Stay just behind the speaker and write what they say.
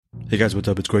Hey guys, what's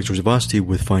up? It's Greg Georgevasti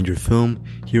with Find Your Film.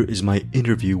 Here is my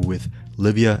interview with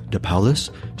Livia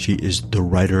Paolis. She is the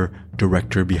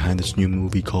writer-director behind this new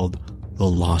movie called The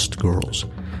Lost Girls.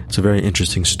 It's a very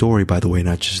interesting story, by the way,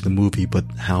 not just the movie, but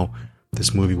how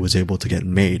this movie was able to get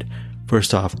made.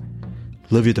 First off,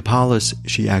 Livia Paolis,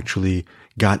 she actually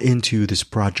got into this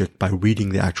project by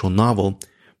reading the actual novel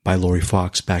by Lori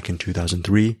Fox back in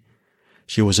 2003.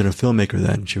 She wasn't a filmmaker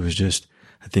then. She was just,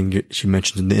 I think she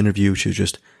mentioned in the interview, she was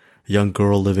just a young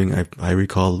girl living, I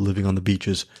recall, living on the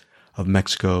beaches of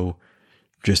Mexico,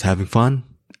 just having fun,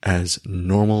 as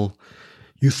normal,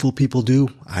 youthful people do.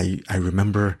 I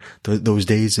remember those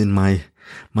days in my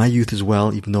youth as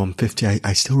well. Even though I'm 50,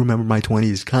 I still remember my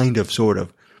 20s, kind of, sort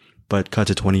of. But cut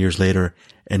to 20 years later,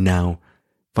 and now,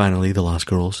 finally, The Lost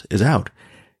Girls is out.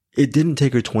 It didn't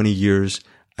take her 20 years.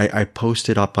 I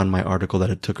posted up on my article that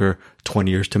it took her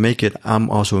 20 years to make it. I'm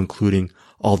also including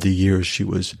all the years she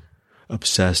was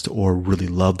obsessed or really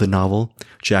loved the novel.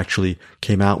 She actually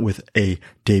came out with a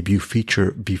debut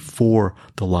feature before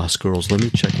The Lost Girls. Let me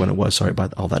check when it was. Sorry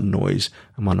about all that noise.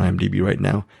 I'm on IMDb right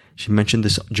now. She mentioned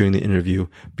this during the interview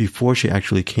before she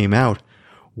actually came out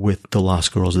with The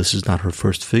Lost Girls. This is not her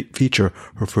first feature.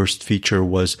 Her first feature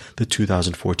was the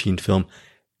 2014 film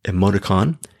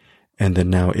Emoticon. And then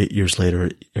now 8 years later,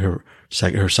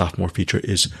 her sophomore feature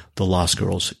is The Lost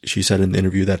Girls. She said in the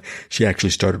interview that she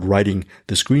actually started writing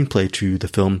the screenplay to the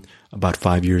film about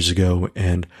 5 years ago,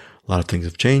 and a lot of things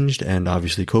have changed, and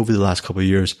obviously COVID the last couple of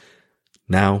years.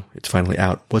 Now it's finally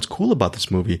out. What's cool about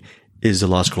this movie is The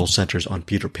Lost Girls centers on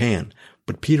Peter Pan,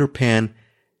 but Peter Pan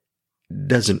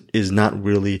is not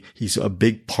really, he's a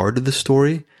big part of the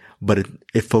story, but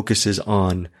it focuses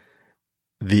on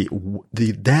the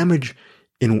damage,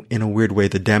 in a weird way,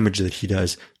 the damage that he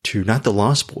does to not the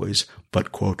Lost Boys,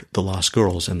 but, quote, the Lost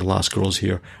Girls. And the Lost Girls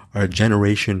here are a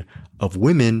generation of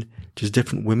women, just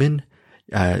different women.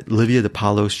 Livia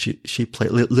Paolis,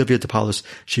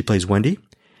 she plays Wendy,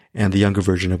 and the younger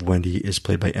version of Wendy is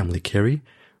played by Emily Carey.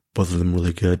 Both of them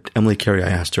really good. Emily Carey, I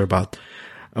asked her about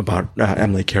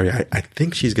Emily Carey. I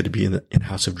think she's going to be in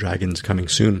House of Dragons coming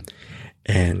soon.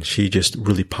 And she just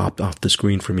really popped off the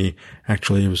screen for me.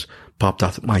 Actually, it was popped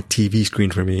off my TV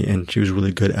screen for me, and she was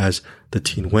really good as the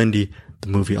teen Wendy. The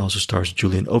movie also stars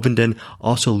Julian Ovenden,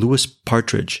 also Louis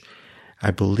Partridge. I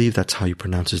believe that's how you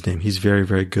pronounce his name. He's very,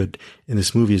 very good in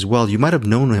this movie as well. You might have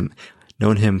known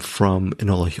him from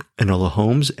Enola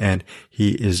Holmes, and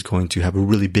he is going to have a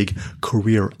really big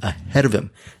career ahead of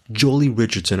him. Jolie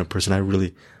Richardson, a person I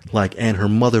really like, and her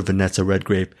mother, Vanessa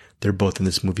Redgrave, they're both in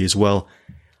this movie as well.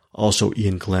 Also,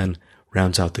 Ian Glenn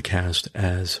rounds out the cast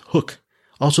as Hook.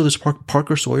 Also, there's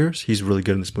Parker Sawyers. He's really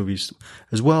good in this movie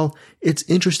as well. It's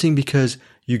interesting because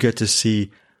you get to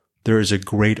see there is a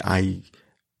great, I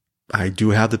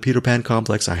do have the Peter Pan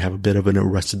complex. I have a bit of an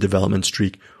Arrested Development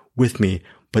streak with me.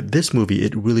 But this movie,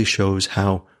 it really shows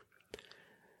how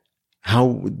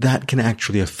that can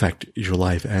actually affect your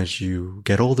life as you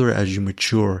get older, as you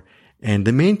mature. And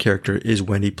the main character is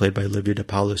Wendy, played by Livia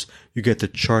Paolis. You get to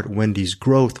chart Wendy's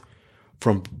growth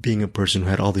from being a person who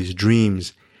had all these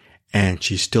dreams, and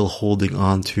she's still holding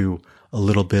on to a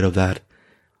little bit of that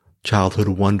childhood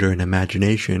wonder and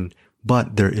imagination,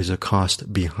 but there is a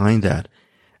cost behind that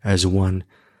as one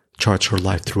charts her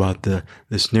life throughout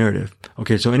this narrative.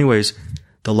 Okay, so anyways,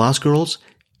 The Lost Girls,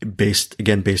 based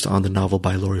on the novel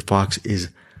by Lori Fox, is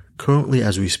currently,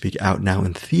 as we speak, out now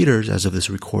in theaters as of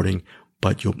this recording,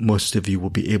 but most of you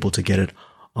will be able to get it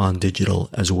on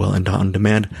digital as well and on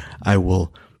demand. I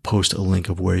will post a link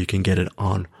of where you can get it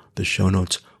on the show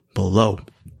notes below.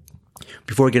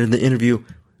 Before I get into the interview,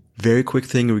 very quick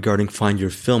thing regarding Find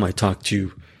Your Film. I talked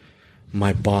to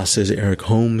my bosses, Eric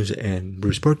Holmes and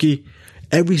Bruce Berkey.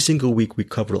 Every single week we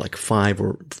cover like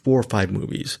 4 or 5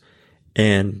 movies.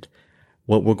 And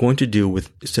what we're going to do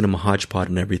with Cinema Hodgepodge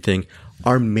and everything,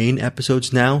 our main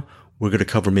episodes now, we're going to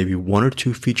cover maybe 1 or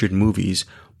 2 featured movies,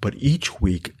 but each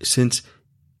week, since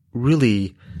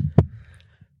really,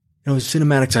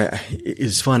 cinematics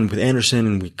is fun with Anderson,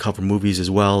 and we cover movies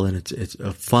as well, and it's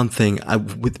a fun thing.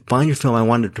 With Find Your Film, I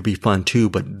wanted it to be fun too,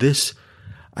 but this,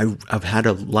 I've had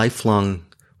a lifelong,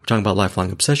 we're talking about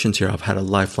lifelong obsessions here, I've had a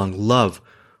lifelong love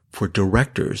for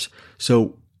directors.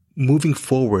 So moving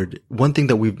forward, one thing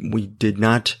that we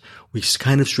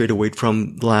kind of strayed away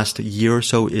from the last year or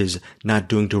so is not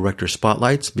doing director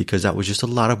spotlights, because that was just a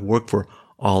lot of work for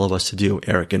all of us to do.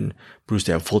 Eric and Bruce,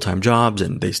 they have full-time jobs,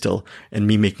 and and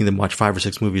me making them watch 5 or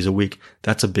 6 movies a week,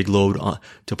 that's a big load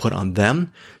to put on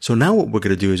them. So now what we're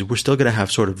going to do is we're still going to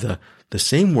have sort of the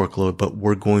same workload, but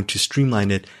we're going to streamline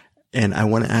it. And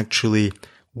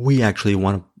we actually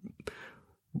want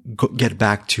to get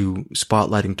back to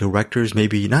spotlighting directors,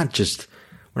 maybe not just,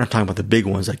 we're not talking about the big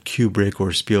ones like Kubrick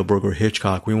or Spielberg or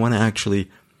Hitchcock. We want to actually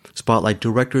spotlight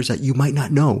directors that you might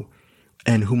not know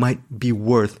and who might be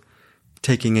worth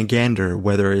taking a gander,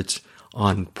 whether it's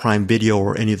on Prime Video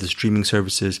or any of the streaming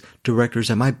services, directors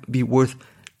that might be worth,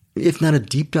 if not a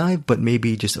deep dive, but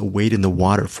maybe just a wade in the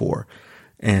water for.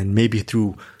 And maybe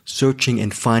through searching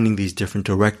and finding these different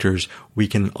directors, we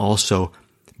can also,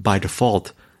 by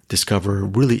default, discover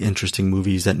really interesting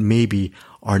movies that maybe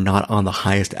are not on the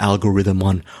highest algorithm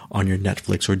on your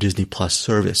Netflix or Disney Plus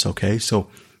service, okay? So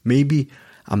maybe,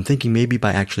 I'm thinking maybe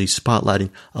by actually spotlighting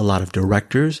a lot of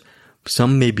directors,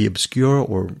 some may be obscure,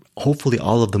 or hopefully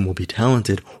all of them will be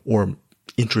talented or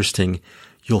interesting.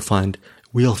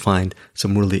 We'll find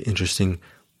some really interesting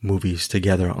movies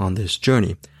together on this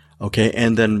journey. Okay,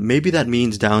 and then maybe that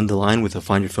means down the line with the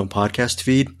Find Your Film podcast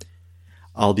feed,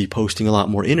 I'll be posting a lot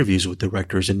more interviews with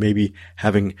directors and maybe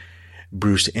having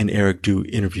Bruce and Eric do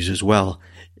interviews as well.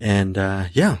 And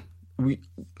I don't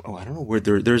know where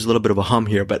there's a little bit of a hum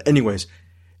here, but anyways,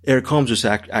 Eric Holmes was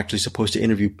actually supposed to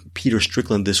interview Peter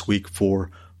Strickland this week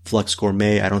for Flux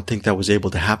Gourmet. I don't think that was able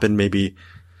to happen. Maybe,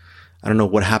 I don't know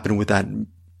what happened with that.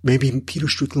 Maybe Peter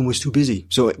Strickland was too busy.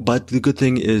 So, but the good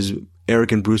thing is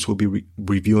Eric and Bruce will be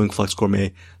reviewing Flux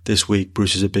Gourmet this week.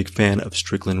 Bruce is a big fan of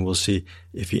Strickland. We'll see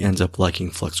if he ends up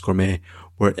liking Flux Gourmet.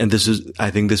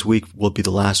 I think this week will be the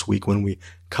last week when we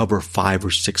cover 5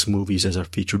 or 6 movies as our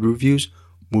featured reviews.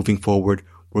 Moving forward,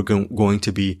 we're going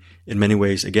to be, in many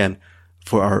ways, again,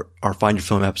 for our Find Your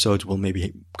Film episodes, we'll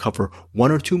maybe cover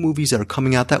 1 or 2 movies that are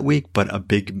coming out that week, but a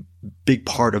big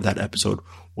part of that episode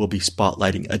will be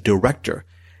spotlighting a director.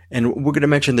 And we're going to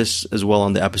mention this as well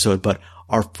on the episode, but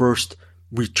our first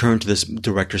return to this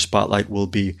director spotlight will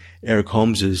be Eric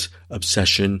Holmes's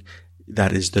obsession.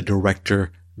 That is the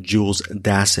director, Jules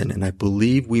Dassin. And I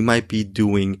believe we might be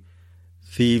doing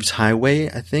Thieves Highway,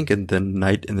 I think, and then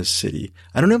Night in the City.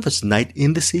 I don't know if it's Night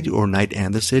in the City or Night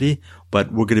and the City,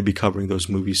 but we're going to be covering those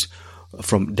movies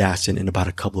from Dassin in about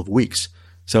a couple of weeks.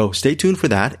 So stay tuned for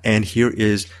that. And here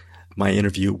is my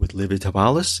interview with Livia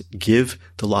Paolis. Give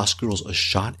The Lost Girls a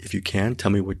shot if you can.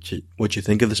 Tell me what you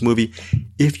think of this movie.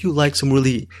 If you like some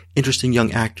really interesting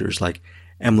young actors like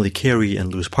Emily Carey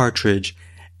and Louis Partridge,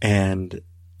 and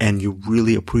you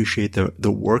really appreciate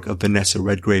the work of Vanessa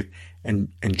Redgrave and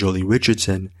Jolie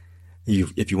Richardson,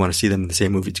 if you want to see them in the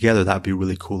same movie together, that'd be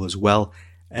really cool as well.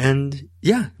 And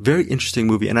yeah, very interesting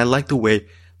movie. And I like the way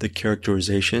the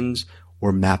characterizations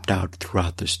were mapped out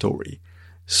throughout the story.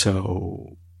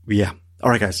 So yeah. All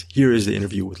right, guys, here is the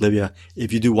interview with Livia.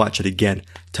 If you do watch it again,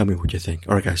 tell me what you think.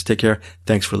 All right, guys, take care.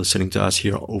 Thanks for listening to us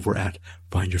here over at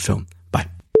Find Your Film. Bye.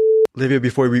 Livia,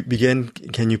 before we begin,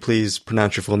 can you please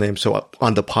pronounce your full name so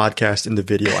on the podcast, in the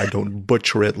video, I don't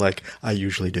butcher it like I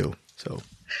usually do? So,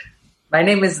 my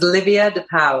name is Livia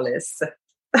Paolis.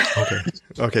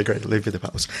 Okay, great. Livia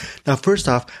Paolis. Now, first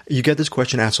off, you get this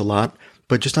question asked a lot,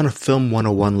 but just on a Film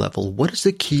 101 level, what is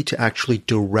the key to actually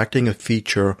directing a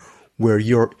feature where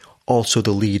you're also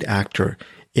the lead actor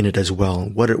in it as well?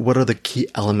 What are the key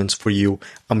elements for you?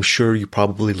 I'm sure you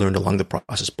probably learned along the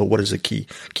process, but what is the key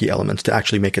elements to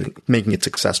actually making it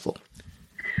successful?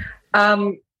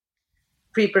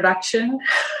 Pre-production,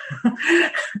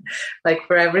 like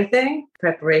for everything,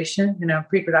 preparation,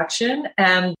 pre-production.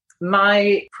 And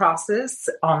my process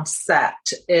on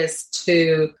set is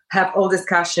to have all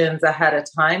discussions ahead of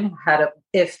time.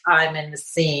 If I'm in the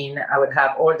scene, I would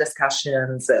have all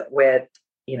discussions with,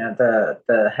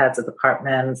 the heads of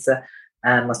departments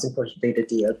and most importantly, the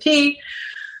DOP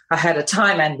ahead of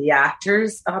time, and the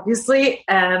actors, obviously.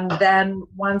 And then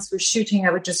once we're shooting,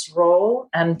 I would just roll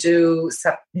and do,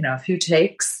 a few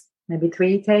takes, maybe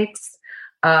 3 takes.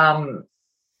 And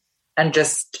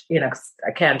just,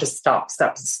 I can't just stop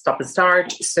and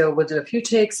start. So we'll do a few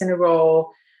takes in a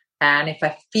row. And if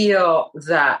I feel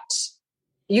that,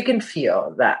 you can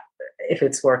feel that if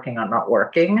it's working or not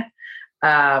working.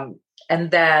 And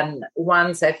then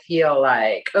once I feel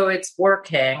like, oh, it's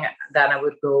working, then I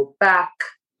would go back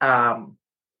on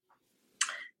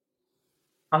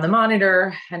the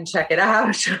monitor and check it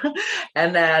out.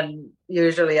 And then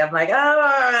usually I'm like,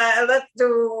 oh, let's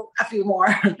do a few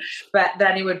more. But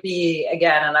then it would be,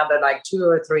 again, another 2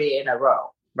 or 3 in a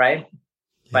row, right?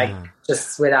 Yeah.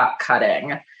 Just without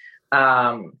cutting.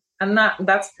 And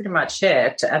that's pretty much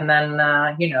it. And then,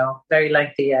 very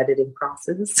lengthy editing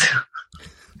process.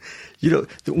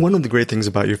 One of the great things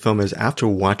about your film is after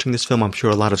watching this film, I'm sure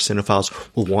a lot of cinephiles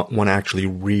will want to actually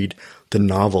read the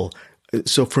novel.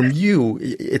 So from you,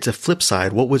 it's a flip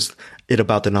side. What was it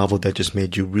about the novel that just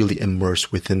made you really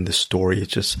immerse within the story?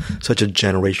 It's just such a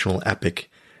generational epic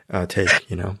take,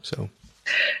 so.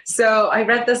 So I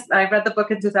read the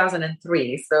book in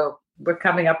 2003. So we're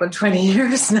coming up on 20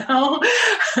 years now.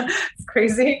 It's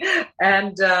crazy.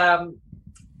 And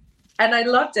I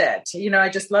loved it. I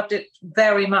just loved it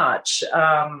very much.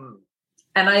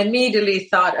 And I immediately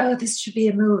thought, oh, this should be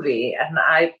a movie. And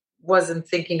I wasn't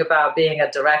thinking about being a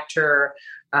director.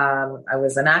 I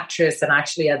was an actress. And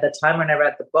actually at the time when I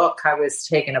read the book, I was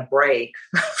taking a break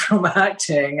from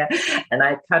acting. And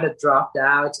I kind of dropped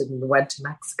out and went to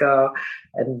Mexico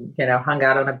and, hung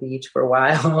out on a beach for a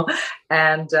while.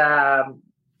 And I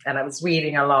was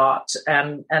reading a lot.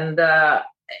 And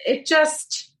it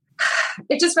just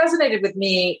resonated with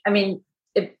me. I mean,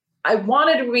 I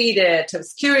wanted to read it. I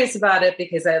was curious about it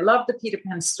because I love the Peter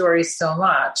Pan story so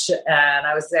much. And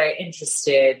I was very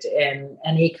interested in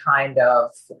any kind of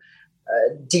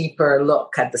deeper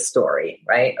look at the story,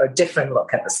 right? Or different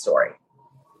look at the story.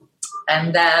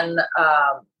 And then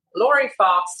Laurie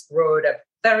Fox wrote a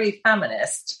very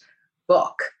feminist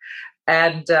book.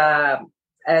 And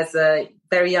as a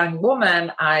very young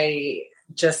woman,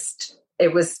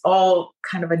 it was all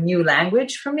kind of a new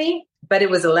language for me. But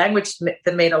it was a language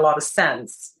that made a lot of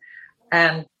sense.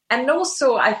 And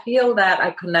also I feel that I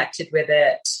connected with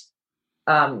it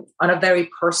on a very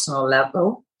personal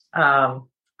level.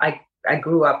 I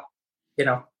grew up,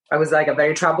 I was like a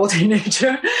very troubled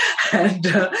teenager. And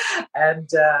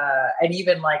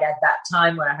even like at that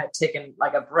time when I had taken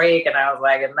like a break and I was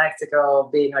like in Mexico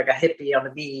being like a hippie on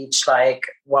the beach, like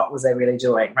what was I really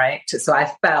doing? Right. So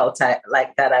I felt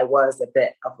like that I was a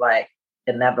bit of like,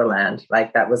 in Neverland,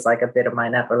 like that was like a bit of my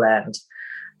Neverland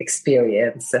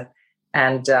experience,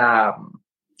 and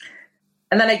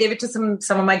then I gave it to some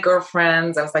of my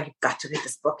girlfriends. I was like, "You've got to read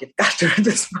this book. You've got to read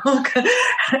this book."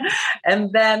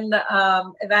 And then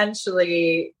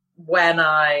eventually,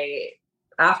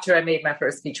 after I made my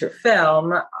first feature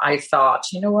film, I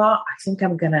thought, you know what? I think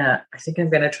I'm gonna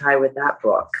try with that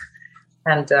book,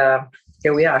 and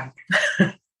here we are.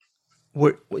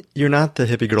 You're not the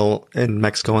hippie girl in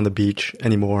Mexico on the beach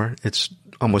anymore. It's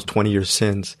almost 20 years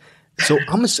since. So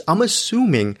I'm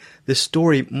assuming this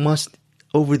story must,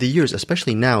 over the years,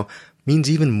 especially now, means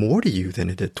even more to you than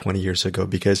it did 20 years ago,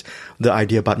 because the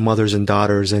idea about mothers and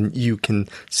daughters, and you can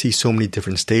see so many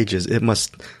different stages, it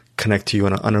must connect to you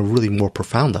on a really more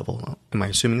profound level. Am I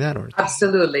assuming that? Or?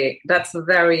 Absolutely. That's a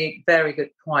very, very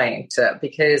good point,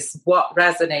 because what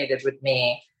resonated with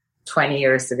me 20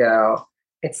 years ago,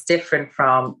 it's different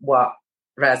from what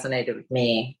resonated with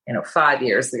me, 5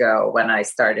 years ago when I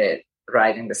started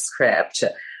writing the script.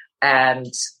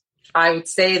 And I would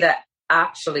say that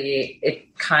actually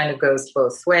it kind of goes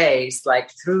both ways. Like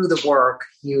through the work,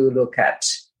 you look at,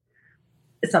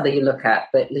 it's not that you look at,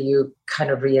 but you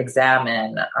kind of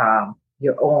re-examine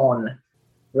your own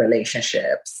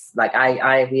relationships. Like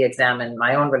I re-examined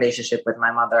my own relationship with my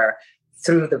mother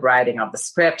through the writing of the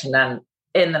script. And then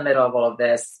in the middle of all of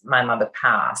this, my mother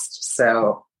passed.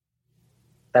 So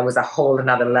there was a whole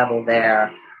another level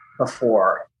there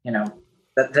before,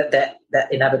 that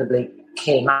inevitably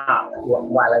came up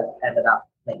while I ended up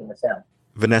making the film.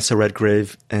 Vanessa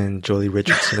Redgrave and Jolie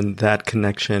Richardson, that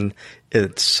connection,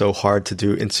 it's so hard to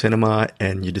do in cinema,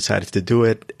 and you decided to do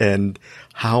it. And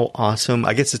how awesome.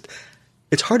 I guess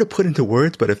it's hard to put into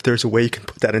words, but if there's a way you can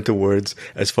put that into words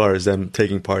as far as them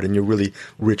taking part in your really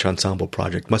rich ensemble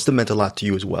project, must have meant a lot to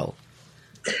you as well.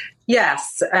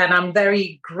 Yes, and I'm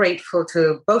very grateful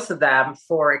to both of them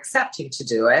for accepting to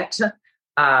do it.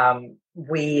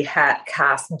 We had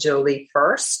cast Jolie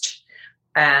first,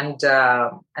 and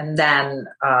then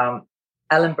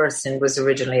Ellen Burstyn was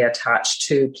originally attached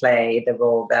to play the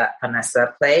role that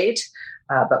Vanessa played,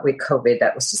 but with COVID,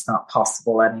 that was just not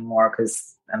possible anymore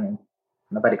because,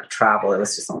 nobody could travel. It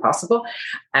was just impossible.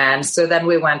 And so then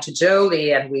we went to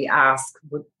Jolie and we asked,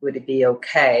 would it be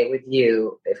okay with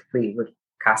you if we would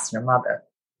cast your mother?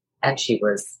 And she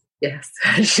was, yes.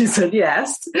 She said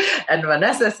yes. And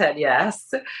Vanessa said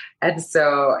yes. And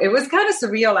so it was kind of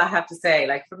surreal, I have to say.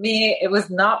 Like for me, it was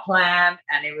not planned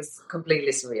and it was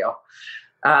completely surreal.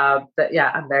 But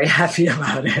yeah, I'm very happy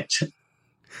about it.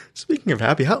 Speaking of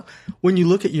happy, when you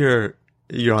look at your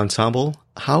ensemble,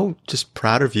 how just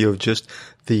proud of you of just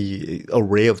the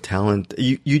array of talent.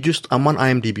 I'm on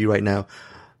IMDb right now.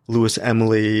 Lewis,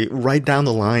 Emily, right down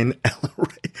the line.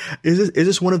 Is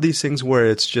this one of these things where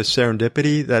it's just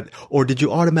serendipity or did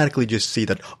you automatically just see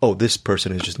that, oh, this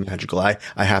person is just magical. I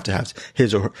have to have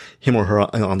him or her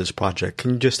on this project.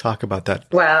 Can you just talk about that?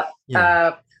 Well,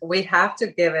 we have to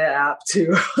give it up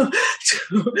to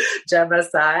Gemma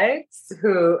Sykes,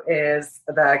 who is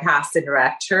the casting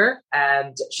director.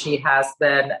 And she has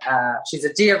been, she's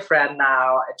a dear friend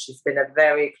now, and she's been a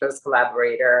very close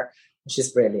collaborator.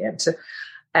 She's brilliant.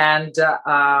 And,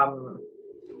 I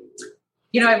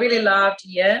really loved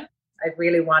Ian. I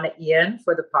really wanted Ian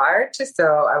for the part. So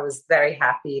I was very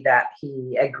happy that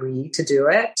he agreed to do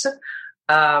it.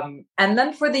 And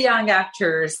then for the young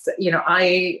actors,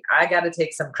 I got to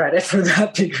take some credit for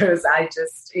that, because I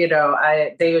just, they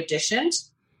auditioned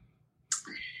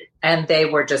and they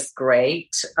were just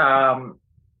great.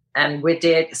 And we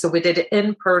did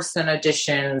in-person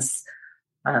auditions,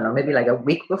 I don't know, maybe like a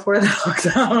week before the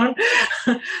lockdown.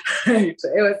 Right.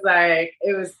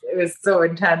 It was so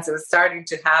intense. It was starting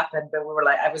to happen, but we were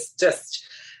like, I was just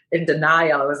in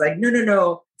denial. I was like,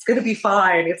 no, it's going to be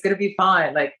fine. It's going to be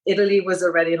fine. Like Italy was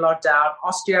already in lockdown.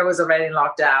 Austria was already in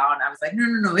lockdown. I was like,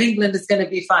 no, England is going to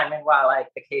be fine. Meanwhile, like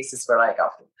the cases were like, oh,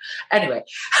 anyway.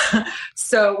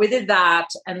 So we did that.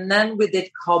 And then we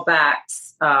did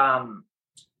callbacks,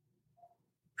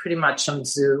 pretty much on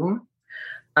Zoom.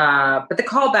 But the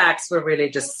callbacks were really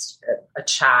just a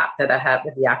chat that I had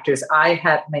with the actors. I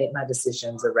had made my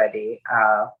decisions already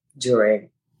during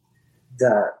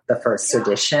the first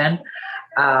audition.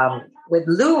 With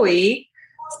Louis,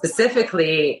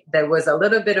 specifically, there was a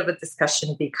little bit of a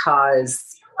discussion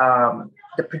because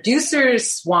the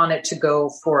producers wanted to go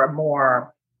for a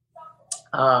more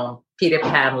Peter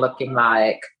Pan looking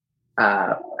like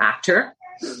actor.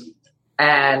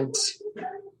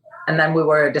 And then we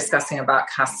were discussing about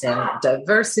casting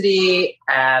diversity,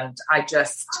 and I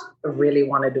just really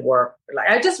wanted to work.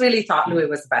 I just really thought Louis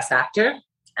was the best actor,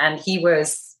 and he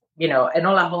was,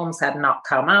 Enola Holmes had not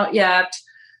come out yet.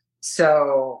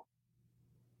 So,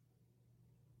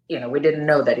 we didn't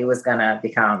know that he was going to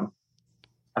become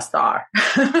a star.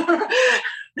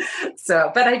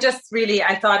 So, but I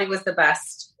thought he was the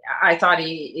best. I thought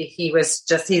he was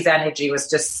just, his energy was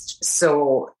just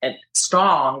so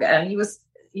strong, and he was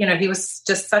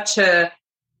just such a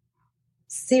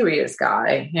serious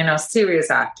guy,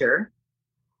 serious actor.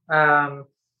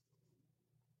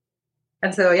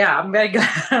 And so, yeah, I'm very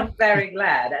glad. I'm very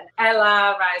glad. And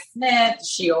Ella Rice-Smith,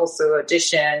 she also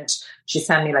auditioned. She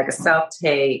sent me like a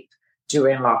self-tape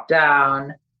during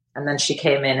lockdown. And then she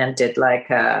came in and did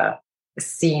like a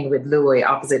scene with Louis,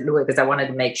 opposite Louis, because I wanted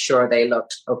to make sure they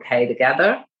looked okay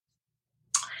together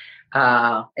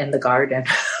in the garden.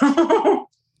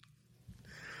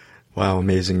 Wow,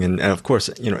 amazing. And of course,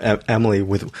 Emily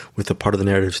with the part of the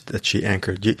narrative that she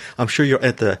anchored. I'm sure you're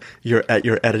at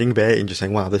your editing bay and just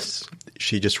saying, wow,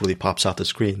 she just really pops off the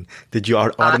screen. Did you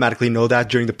automatically know that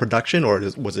during the production, or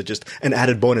was it just an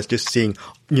added bonus just seeing,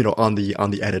 on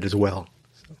the edit as well?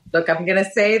 Look, I'm going to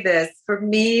say this. For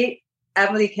me,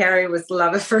 Emily Carey was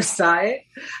love at first sight.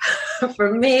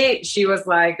 For me, she was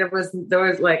like, there was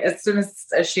like, as soon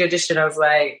as she auditioned, I was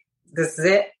like, this is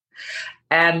it.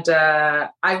 And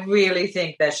I really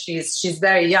think that she's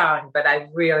very young, but I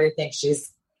really think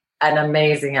she's an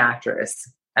amazing actress.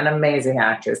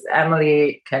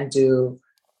 Emily can do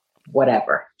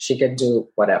whatever. She can do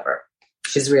whatever.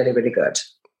 She's really, really good.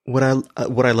 What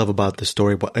I love about the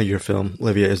story of your film,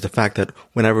 Livia, is the fact that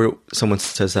whenever someone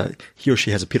says that he or she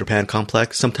has a Peter Pan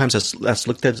complex, sometimes that's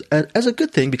looked at as a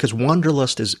good thing, because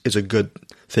wanderlust is a good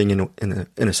thing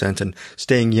in a sense, and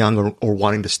staying young or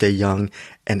wanting to stay young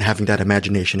and having that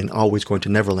imagination and always going to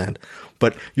Neverland.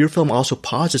 But your film also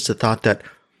posits the thought that,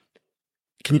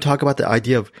 can you talk about the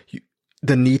idea of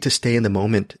the need to stay in the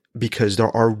moment, because there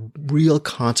are real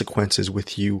consequences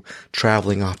with you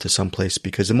traveling off to someplace,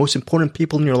 because the most important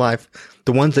people in your life,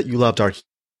 the ones that you loved, are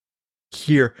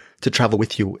here to travel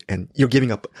with you, and you're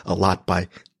giving up a lot by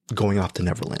going off to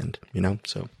Neverland,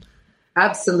 so.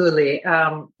 Absolutely.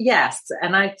 Yes.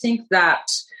 And I think that,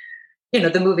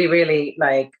 the movie really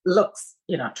looks,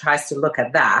 tries to look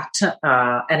at that.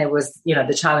 And it was,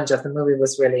 the challenge of the movie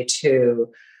was really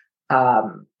to,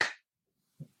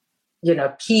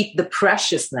 keep the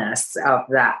preciousness of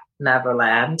that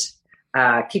Neverland,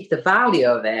 keep the value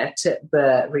of it,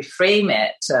 but reframe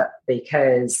it,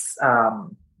 because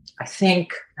I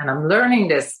think, and I'm learning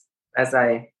this as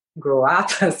I grow up,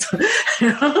 as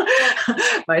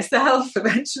myself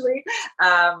eventually,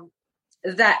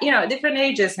 that, different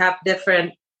ages have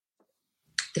different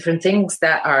things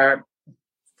that are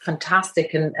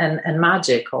fantastic and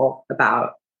magical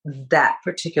about that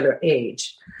particular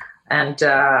age. And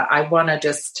I want to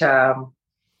just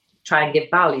try and give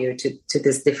value to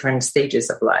these different stages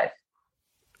of life.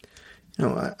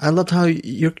 I loved how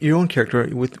your own character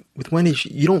with Wendy,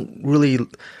 you don't really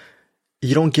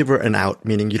you don't give her an out,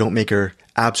 meaning you don't make her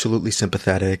absolutely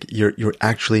sympathetic. You're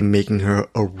actually making her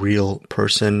a real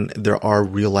person. There are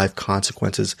real life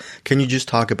consequences. Can you just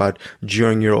talk about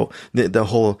during the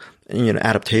whole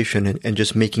adaptation and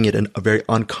just making it a very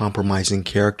uncompromising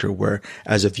character where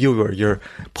as a viewer you're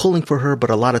pulling for her, but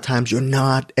a lot of times you're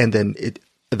not, and then it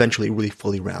eventually really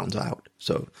fully rounds out.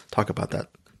 So talk about that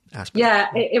aspect. Yeah,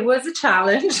 it was a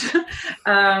challenge.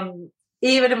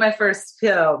 Even in my first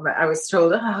film, I was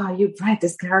told, you write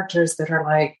these characters that are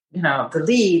like, the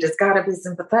lead, it's got to be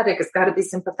sympathetic. It's got to be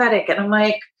sympathetic. And I'm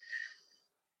like,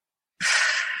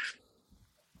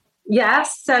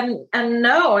 yes and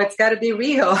no, it's got to be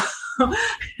real.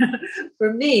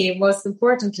 For me, most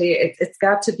importantly, it's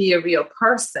got to be a real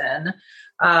person.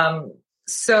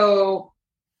 So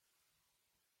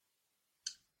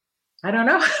I don't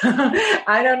know.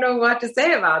 I don't know what to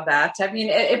say about that. I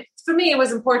mean, for me, it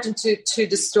was important to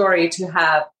the story to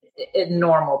have a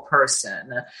normal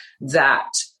person that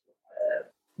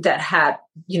had,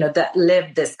 that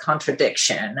lived this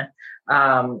contradiction.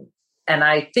 And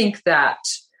I think that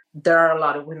there are a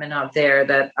lot of women out there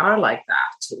that are like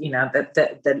that,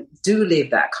 that do live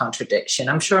that contradiction.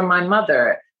 I'm sure my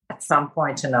mother at some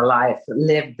point in her life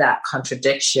lived that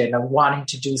contradiction of wanting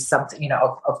to do something,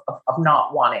 of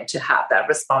not wanting to have that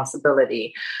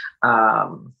responsibility.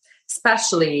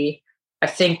 Especially, I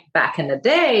think back in the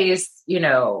days,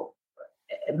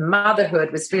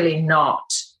 motherhood was really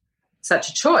not such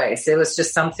a choice. It was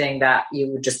just something that you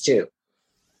would just do.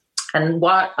 And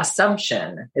what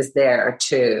assumption is there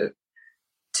to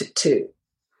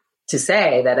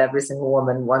say that every single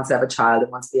woman wants to have a child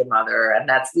and wants to be a mother, and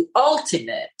that's the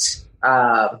ultimate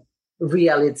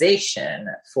realization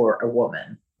for a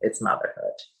woman, it's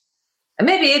motherhood. And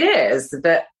maybe it is,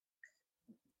 but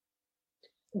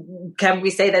can we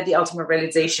say that the ultimate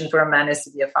realization for a man is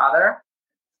to be a father?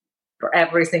 For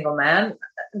every single man?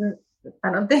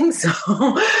 I don't think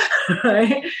so.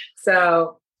 Right?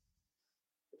 So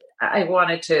I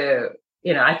wanted to,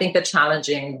 I think that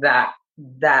challenging that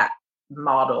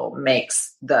model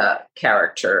makes the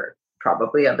character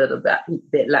probably a little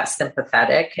bit less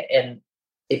sympathetic, and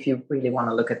if you really want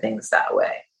to look at things that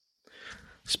way.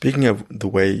 Speaking of the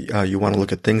way you want to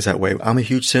look at things that way, I'm a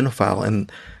huge cinephile,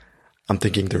 and I'm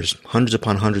thinking there's hundreds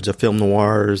upon hundreds of film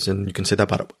noirs, and you can say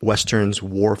that about westerns,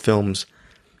 war films.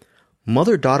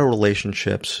 Mother-daughter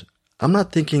relationships, I'm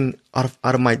not thinking out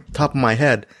of my top of my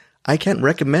head. I can't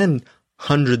recommend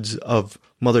hundreds of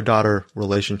mother-daughter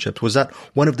relationships. Was that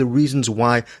one of the reasons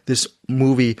why this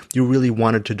movie, you really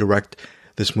wanted to direct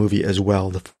this movie as well?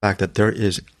 The fact that there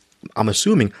is, I'm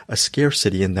assuming, a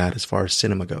scarcity in that as far as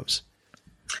cinema goes.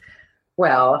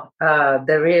 Well,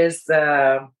 there is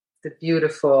the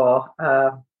beautiful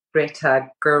Greta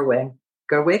Gerwig.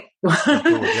 Gerwig?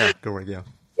 Gerwig, yeah.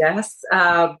 Yes,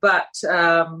 but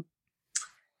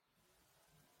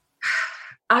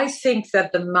I think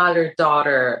that the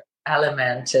mother-daughter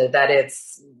element, that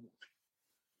it's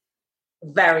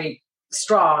very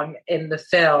strong in the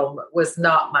film, was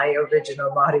not my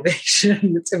original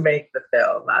motivation to make the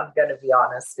film. I'm going to be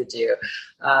honest with you.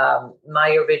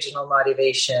 My original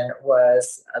motivation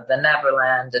was the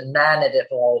Neverland, and then it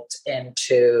evolved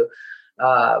into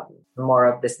more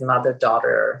of this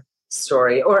mother-daughter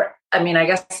story. Or, I mean, I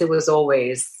guess it was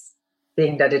always,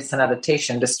 being that it's an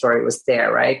adaptation, the story was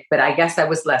there, right? But I guess I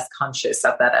was less conscious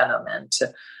of that element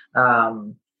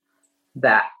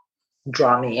that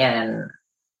draw me in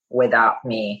without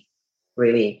me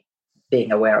really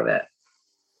being aware of it.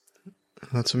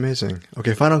 That's amazing.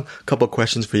 Okay, final couple of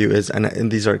questions for you is,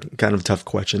 and these are kind of tough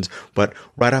questions, but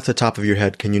right off the top of your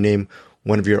head, can you name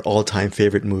one of your all-time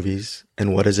favorite movies,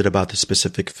 and what is it about the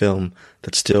specific film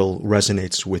that still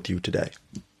resonates with you today?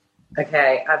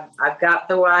 Okay, I've got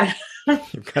the one.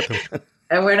 You've got the one.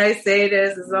 And when I say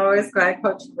this, it's always quite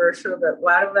controversial, but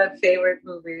one of my favorite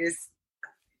movies,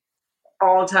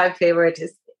 all-time favorite,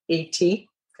 is E.T.,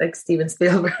 like Steven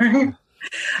Spielberg.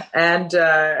 And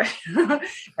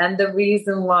the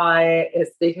reason why is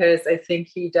because I think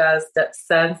he does that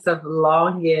sense of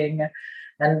longing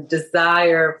and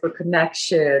desire for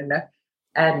connection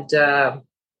and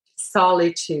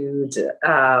solitude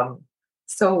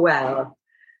so well.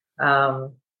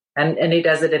 And he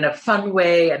does it in a fun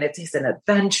way, and it is an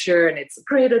adventure, and it's a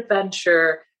great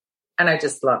adventure. And I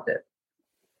just loved it.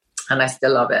 And I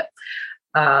still love it.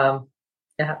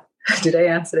 Yeah. Did I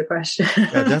answer the question?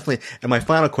 Yeah, definitely. And my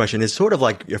final question is sort of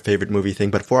like your favorite movie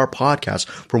thing, but for our podcast,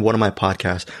 for one of my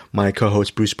podcasts, my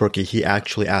co-host Bruce Berkey, he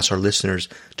actually asked our listeners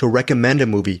to recommend a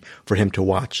movie for him to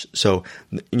watch. So,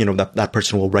 that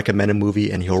person will recommend a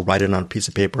movie and he'll write it on a piece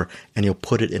of paper and he'll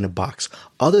put it in a box.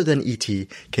 Other than E.T.,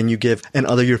 can you give, and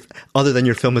other than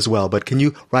your film as well, but can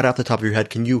you, right off the top of your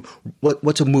head,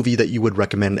 what's a movie that you would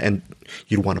recommend and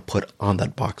you'd want to put on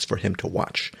that box for him to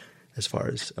watch? As far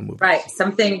as a movie. Right.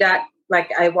 Something that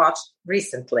I watched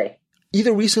recently.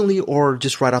 Either recently or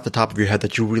just right off the top of your head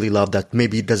that you really love that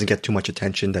maybe doesn't get too much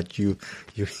attention that you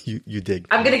dig.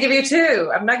 I'm going to give you two.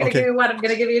 I'm not going to give you one. I'm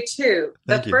going to give you two.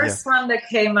 The first one that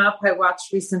came up, I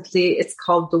watched recently, it's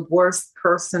called The Worst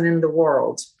Person in the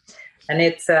World. And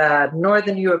it's a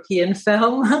Northern European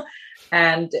film.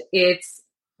 And it's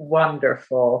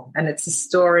wonderful. And it's a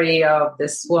story of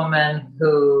this woman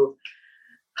who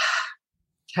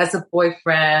has a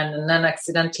boyfriend and then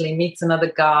accidentally meets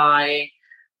another guy,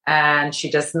 and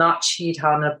she does not cheat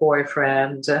on her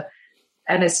boyfriend.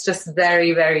 And it's just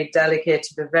very, very delicate,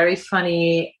 but very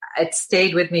funny. It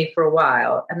stayed with me for a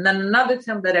while. And then another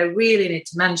film that I really need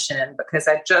to mention, because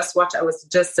I was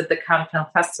just at the Cannes Film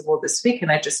Festival this week,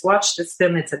 and I just watched this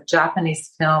film. It's a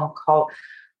Japanese film called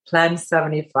Plan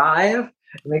 75.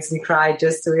 It makes me cry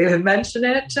just to even mention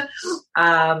it.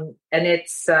 And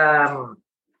it's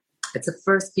a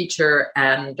first feature,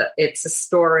 and it's a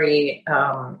story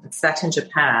it's set in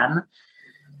Japan.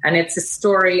 And it's a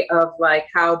story of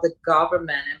how the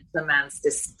government implements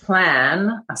this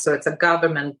plan. So it's a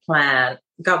government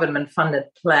funded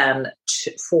plan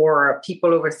for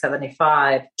people over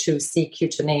 75 to seek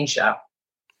euthanasia.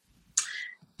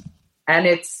 And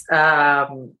it's, I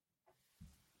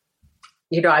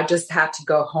just had to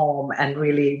go home and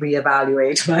really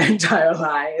reevaluate my entire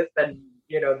life and,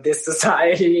 this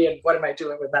society and what am I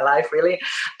doing with my life, really.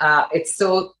 It's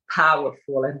so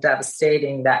powerful and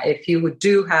devastating that if you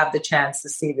do have the chance to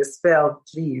see this film,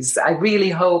 please, I really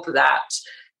hope that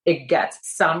it gets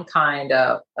some kind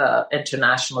of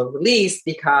international release,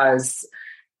 because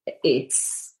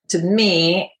to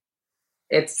me,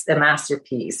 it's a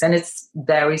masterpiece, and it's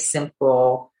very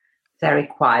simple, very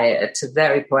quiet,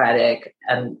 very poetic,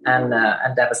 and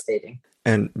devastating.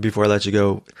 And before I let you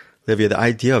go, Livia, the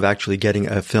idea of actually getting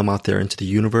a film out there into the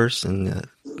universe and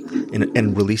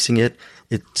releasing it,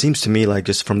 it seems to me like,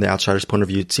 just from the outsider's point of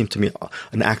view, it seems to me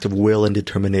an act of will and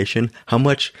determination. How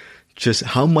much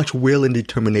will and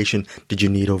determination did you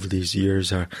need over these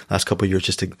years or last couple of years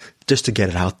just to get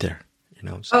it out there?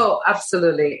 So. Oh,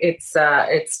 absolutely. It's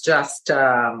just,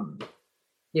 I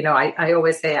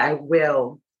always say I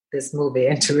will this movie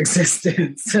into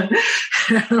existence.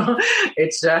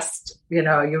 It's just,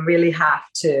 you really have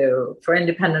to, for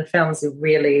independent films, the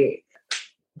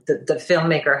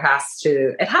filmmaker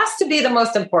it has to be the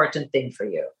most important thing for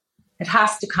you. It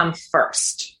has to come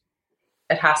first.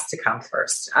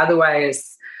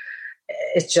 Otherwise,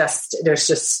 it's just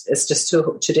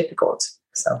too difficult.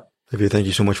 So, Livia, thank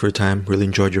you so much for your time. Really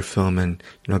enjoyed your film, and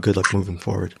good luck moving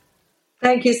forward.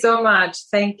 Thank you so much.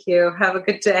 Thank you. Have a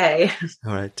good day.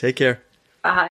 All right. Take care.